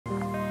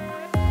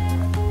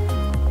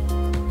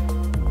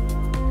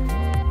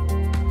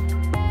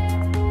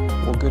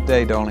Good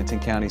day, Darlington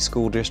County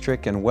School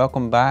District, and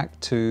welcome back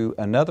to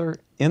another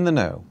In the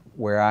Know,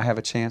 where I have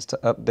a chance to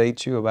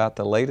update you about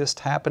the latest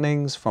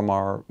happenings from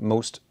our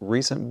most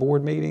recent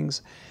board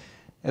meetings,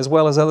 as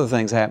well as other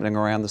things happening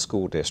around the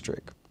school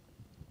district.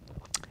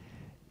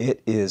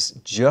 It is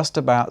just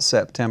about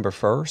September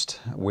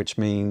 1st, which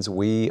means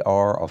we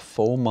are a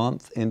full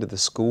month into the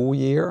school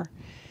year,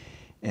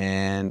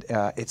 and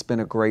it's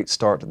been a great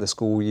start to the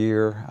school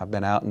year. I've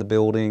been out in the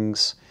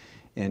buildings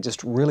and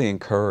just really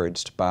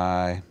encouraged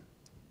by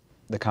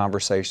the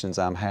conversations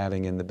I'm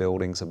having in the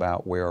buildings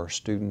about where our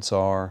students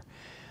are,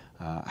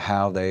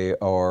 how they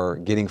are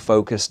getting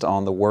focused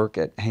on the work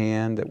at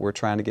hand that we're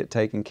trying to get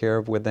taken care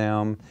of with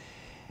them,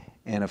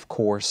 and of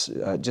course,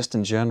 just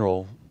in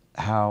general,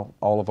 how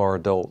all of our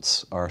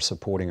adults are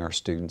supporting our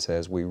students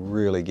as we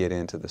really get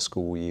into the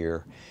school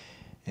year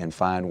and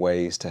find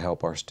ways to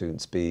help our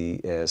students be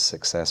as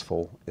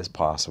successful as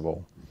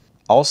possible.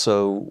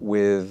 Also,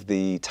 with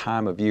the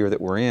time of year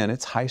that we're in,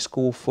 it's high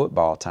school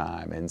football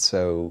time, and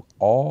so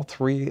all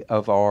three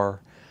of our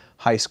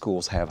high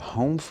schools have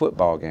home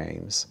football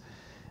games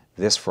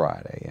this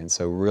Friday, and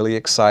so really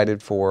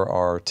excited for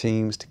our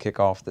teams to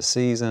kick off the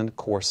season. Of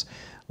course,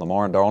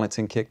 Lamar and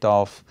Darlington kicked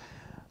off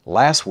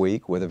last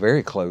week with a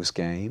very close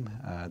game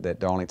that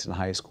Darlington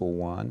High School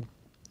won,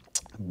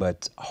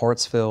 but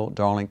Hartsville,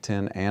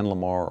 Darlington, and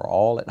Lamar are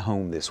all at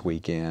home this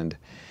weekend.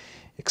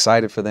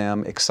 Excited for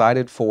them,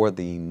 excited for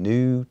the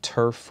new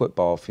turf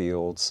football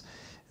fields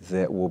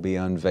that will be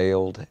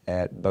unveiled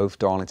at both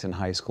Darlington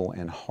High School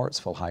and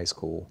Hartsville High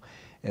School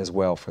as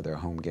well for their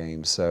home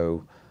games.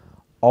 So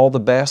all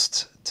the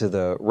best to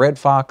the Red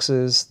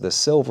Foxes, the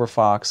Silver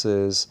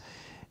Foxes,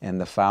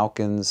 and the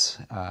Falcons.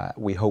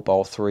 We hope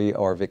all three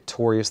are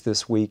victorious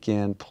this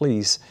weekend.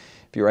 Please,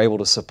 if you're able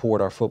to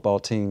support our football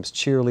teams,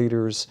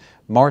 cheerleaders,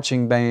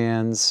 marching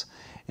bands,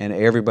 and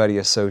everybody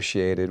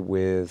associated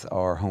with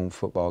our home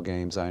football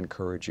games, I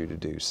encourage you to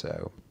do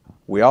so.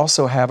 We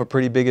also have a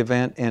pretty big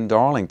event in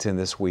Darlington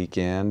this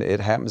weekend.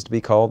 It happens to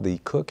be called the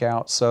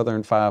Cookout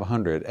Southern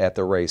 500 at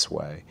the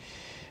Raceway,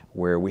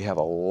 where we have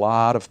a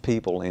lot of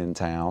people in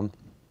town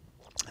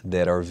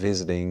that are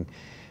visiting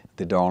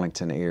the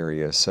Darlington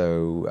area.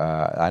 So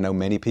I know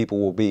many people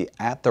will be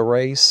at the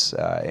race,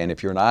 and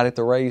if you're not at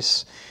the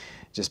race,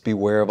 just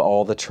beware of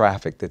all the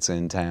traffic that's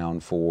in town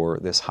for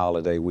this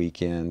holiday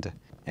weekend.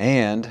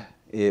 And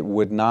it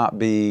would not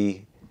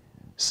be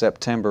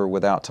September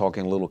without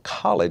talking a little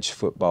college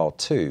football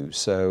too.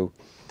 So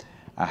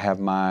I have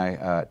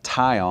my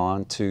tie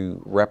on to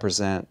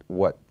represent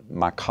what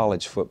my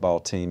college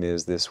football team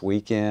is this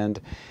weekend.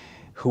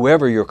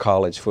 Whoever your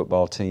college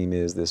football team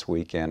is this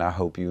weekend, I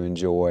hope you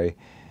enjoy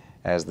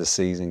as the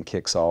season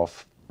kicks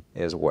off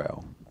as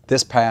well.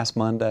 This past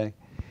Monday,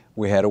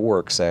 we had a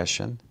work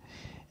session,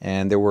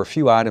 and there were a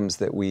few items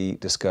that we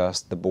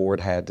discussed. The board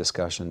had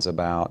discussions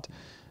about.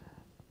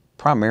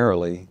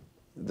 Primarily,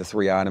 the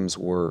three items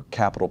were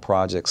capital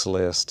projects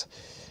list,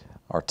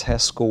 our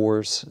test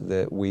scores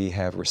that we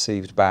have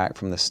received back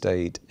from the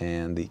state,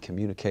 and the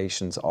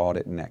communications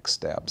audit next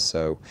steps.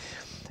 So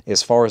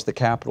as far as the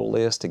capital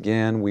list,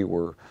 again, we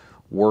were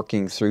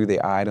working through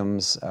the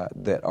items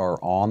that are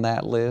on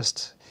that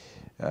list.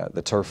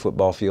 The turf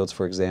football fields,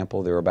 for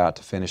example, they're about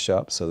to finish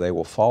up, so they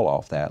will fall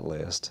off that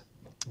list.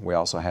 We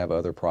also have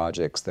other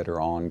projects that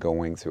are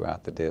ongoing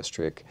throughout the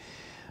district,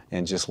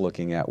 and just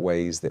looking at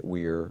ways that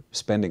we are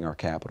spending our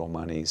capital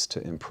monies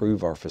to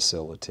improve our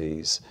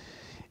facilities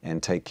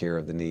and take care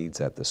of the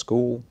needs at the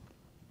school.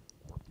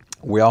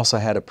 We also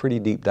had a pretty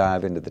deep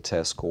dive into the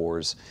test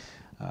scores,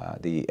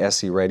 the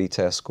SE Ready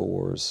test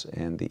scores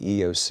and the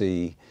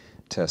EOC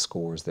test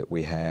scores that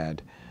we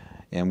had.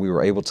 And we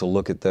were able to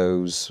look at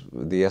those,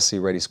 the SE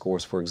Ready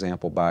scores, for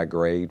example, by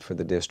grade for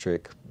the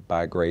district,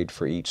 by grade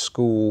for each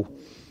school,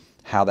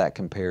 how that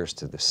compares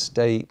to the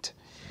state,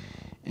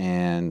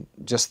 and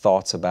just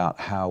thoughts about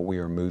how we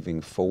are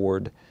moving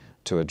forward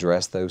to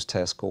address those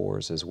test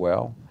scores as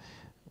well.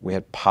 We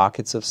had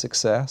pockets of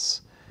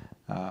success,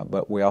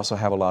 but we also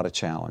have a lot of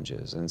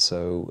challenges. And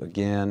so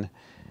again,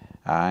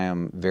 I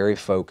am very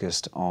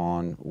focused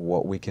on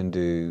what we can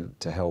do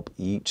to help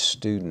each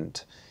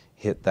student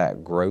hit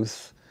that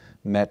growth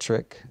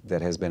metric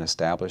that has been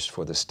established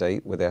for the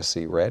state with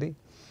SC Ready,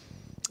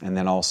 and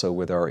then also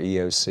with our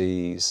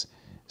EOCs,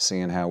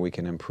 seeing how we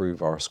can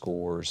improve our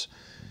scores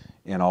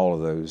in all of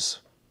those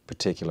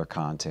particular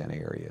content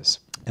areas.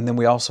 And then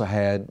we also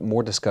had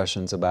more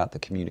discussions about the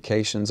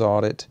communications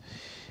audit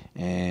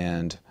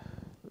and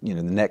the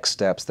next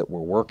steps that we're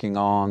working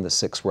on, the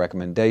 6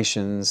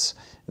 recommendations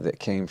that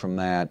came from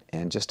that,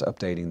 and just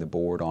updating the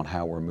board on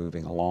how we're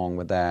moving along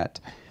with that.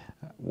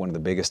 One of the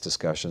biggest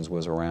discussions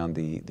was around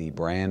the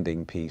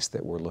branding piece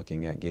that we're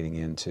looking at getting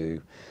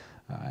into,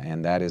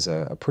 and that is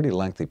a pretty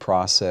lengthy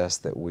process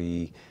that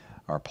we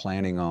are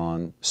planning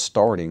on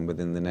starting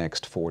within the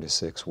next 4 to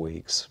 6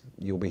 weeks.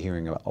 You'll be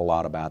hearing a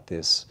lot about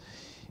this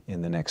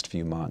in the next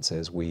few months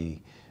as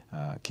we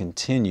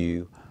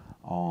continue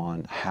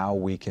on how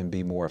we can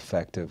be more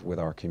effective with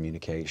our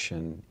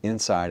communication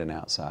inside and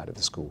outside of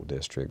the school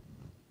district.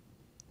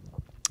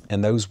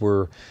 And those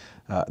were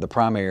the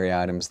primary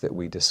items that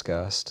we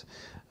discussed.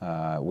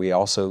 We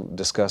also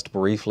discussed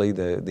briefly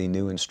the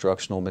new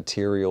instructional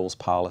materials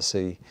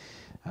policy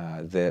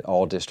that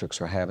all districts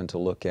are having to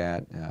look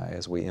at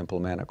as we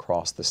implement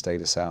across the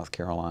state of South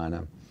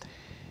Carolina.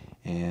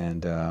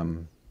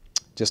 And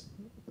just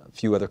a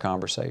few other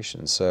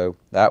conversations. So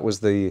that was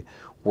the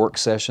work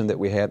session that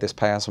we had this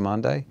past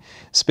Monday.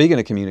 Speaking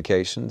of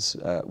communications,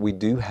 we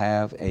do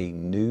have a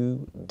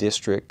new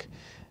district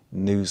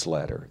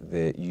newsletter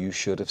that you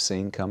should have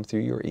seen come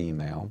through your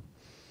email.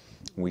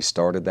 We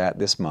started that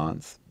this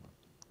month.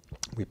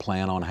 We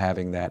plan on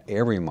having that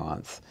every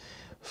month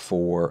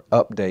for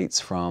updates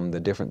from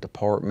the different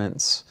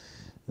departments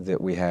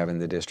that we have in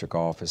the district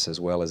office, as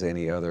well as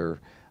any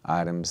other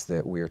items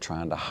that we are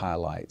trying to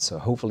highlight. So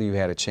hopefully you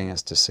had a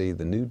chance to see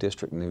the new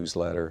district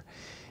newsletter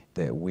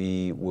that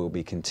we will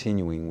be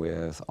continuing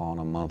with on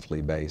a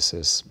monthly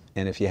basis.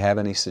 And if you have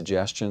any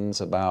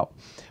suggestions about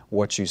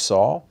what you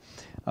saw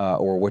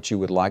or what you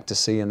would like to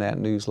see in that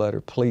newsletter,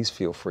 please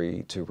feel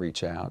free to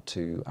reach out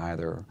to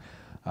either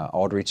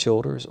Audrey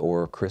Childers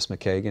or Chris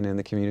McKagan in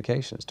the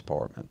communications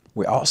department.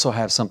 We also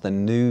have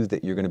something new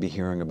that you're going to be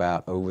hearing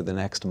about over the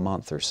next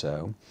month or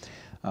so.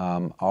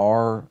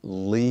 Our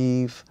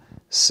leave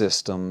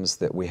systems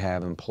that we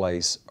have in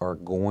place are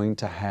going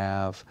to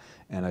have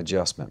an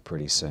adjustment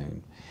pretty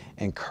soon.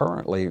 And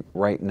currently,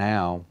 right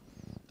now,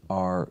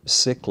 our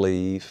sick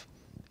leave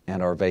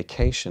and our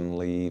vacation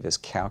leave is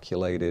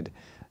calculated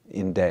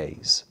in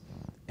days.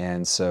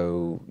 And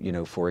so, you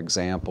know, for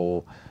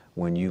example,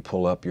 when you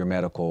pull up your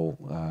medical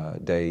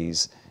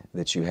days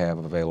that you have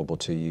available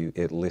to you,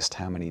 it lists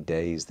how many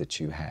days that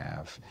you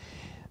have.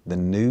 The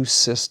new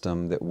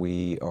system that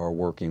we are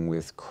working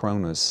with,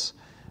 Cronus,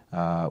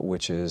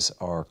 which is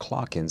our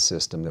clock-in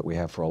system that we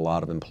have for a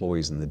lot of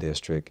employees in the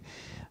district,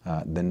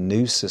 the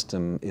new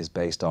system is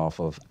based off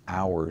of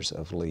hours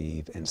of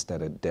leave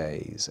instead of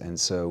days. And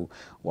so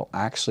we'll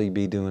actually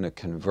be doing a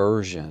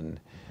conversion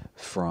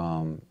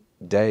from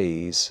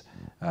days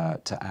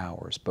to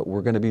hours. But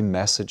we're going to be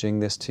messaging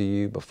this to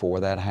you before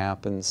that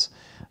happens.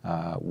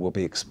 We'll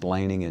be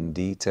explaining in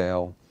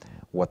detail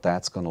what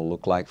that's going to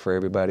look like for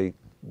everybody.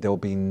 There'll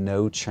be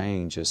no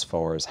change as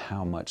far as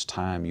how much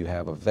time you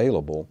have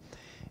available.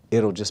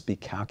 It'll just be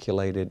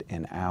calculated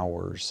in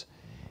hours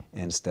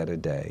instead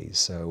of days.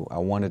 So I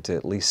wanted to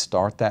at least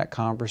start that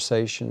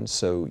conversation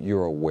so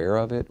you're aware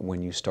of it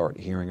when you start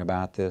hearing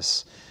about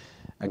this.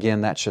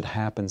 Again, that should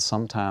happen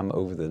sometime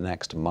over the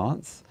next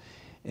month,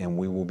 and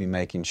we will be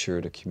making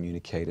sure to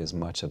communicate as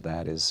much of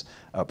that as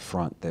up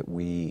front that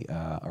we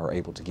are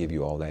able to give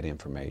you all that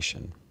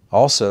information.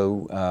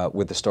 Also,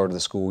 with the start of the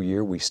school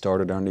year, we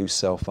started our new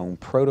cell phone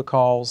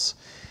protocols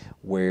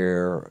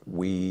where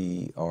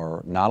we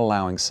are not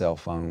allowing cell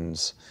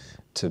phones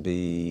to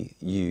be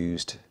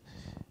used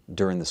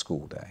during the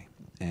school day.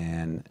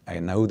 And I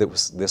know that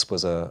this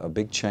was a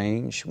big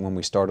change when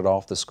we started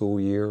off the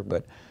school year,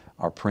 but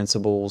our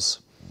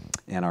principals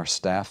and our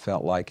staff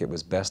felt like it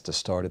was best to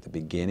start at the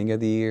beginning of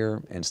the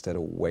year instead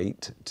of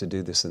wait to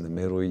do this in the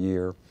middle of the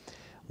year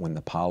when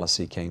the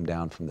policy came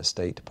down from the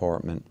State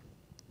Department.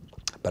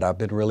 But I've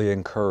been really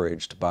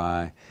encouraged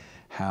by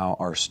how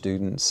our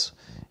students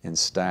and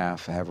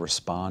staff have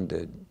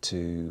responded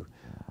to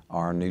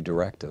our new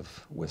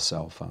directive with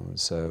cell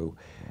phones. So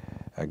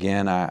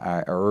again,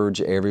 I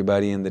urge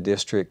everybody in the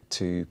district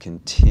to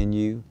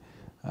continue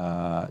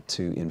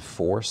to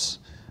enforce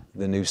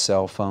the new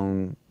cell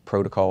phone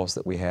protocols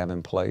that we have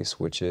in place,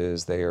 which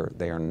is they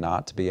are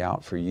not to be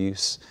out for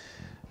use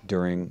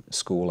during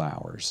school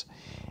hours.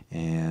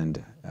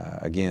 And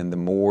again, the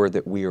more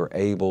that we are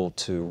able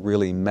to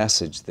really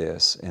message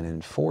this and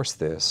enforce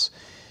this,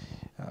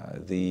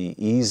 the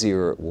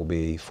easier it will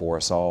be for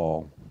us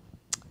all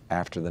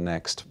after the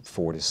next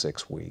 4 to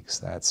 6 weeks.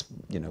 That's,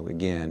 you know,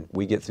 again,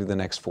 we get through the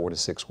next 4 to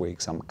 6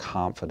 weeks, I'm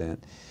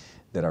confident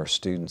that our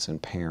students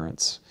and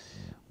parents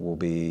will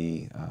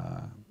be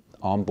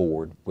on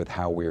board with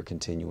how we're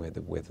continuing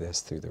with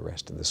this through the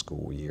rest of the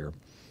school year.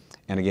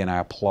 And again, I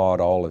applaud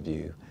all of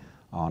you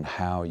on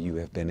how you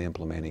have been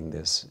implementing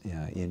this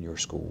in your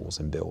schools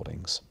and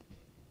buildings.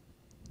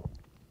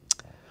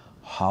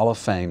 Hall of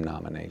Fame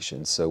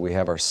nominations. So we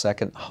have our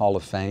second Hall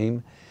of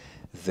Fame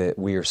that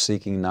we are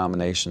seeking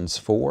nominations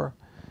for.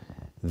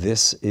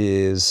 This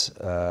is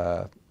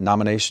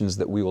nominations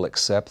that we will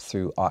accept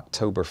through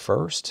October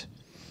 1st.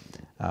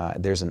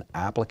 There's an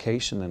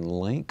application and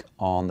link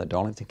on the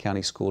Darlington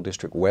County School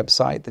District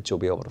website that you'll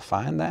be able to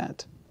find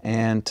that.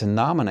 And to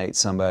nominate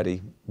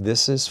somebody,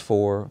 this is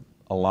for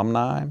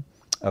alumni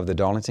of the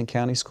Darlington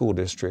County School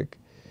District.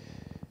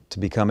 To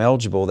become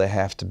eligible, they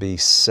have to be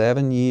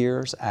 7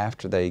 years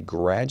after they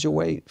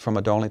graduate from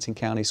a Darlington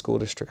County School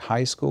District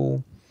high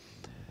school,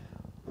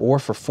 or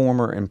for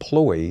former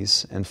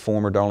employees and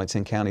former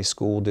Darlington County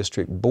School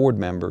District board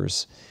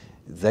members,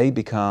 they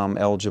become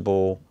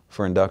eligible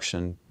for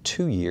induction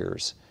 2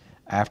 years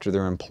after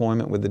their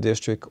employment with the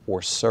district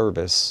or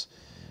service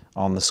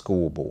on the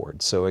school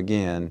board. So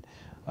again,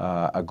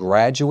 a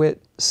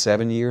graduate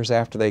 7 years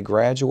after they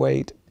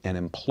graduate, an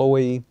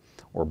employee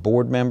or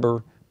board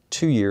member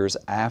 2 years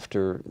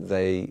after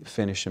they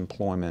finish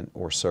employment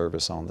or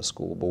service on the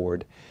school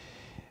board.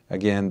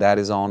 Again, that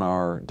is on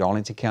our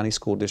Darlington County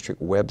School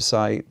District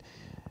website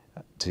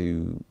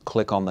to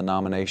click on the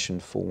nomination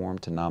form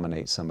to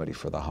nominate somebody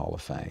for the Hall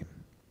of Fame.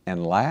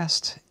 And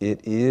last,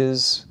 it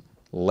is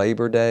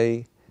Labor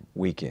Day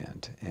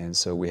weekend, and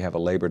so we have a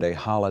Labor Day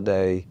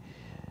holiday.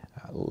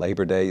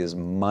 Labor Day is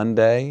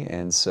Monday,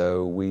 and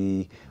so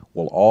we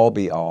will all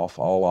be off.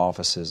 All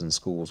offices and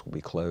schools will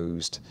be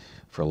closed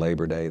for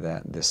Labor Day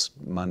this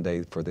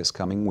Monday for this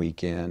coming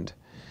weekend,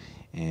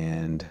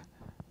 and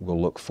we'll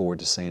look forward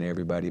to seeing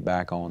everybody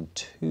back on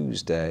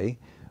Tuesday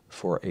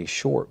for a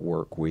short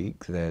work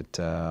week that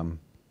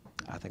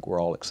I think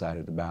we're all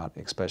excited about,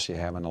 especially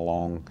having a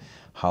long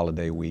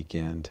holiday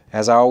weekend.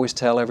 As I always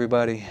tell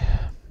everybody,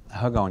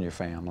 hug on your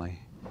family.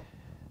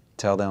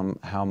 Tell them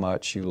how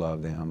much you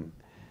love them.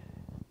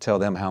 Tell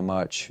them how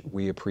much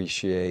we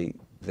appreciate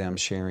them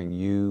sharing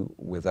you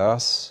with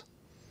us.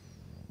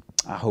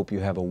 I hope you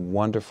have a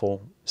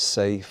wonderful,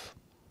 safe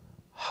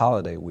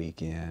holiday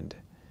weekend,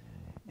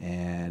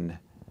 and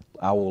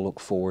I will look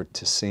forward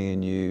to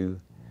seeing you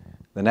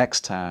the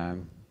next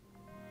time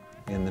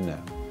in the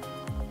know.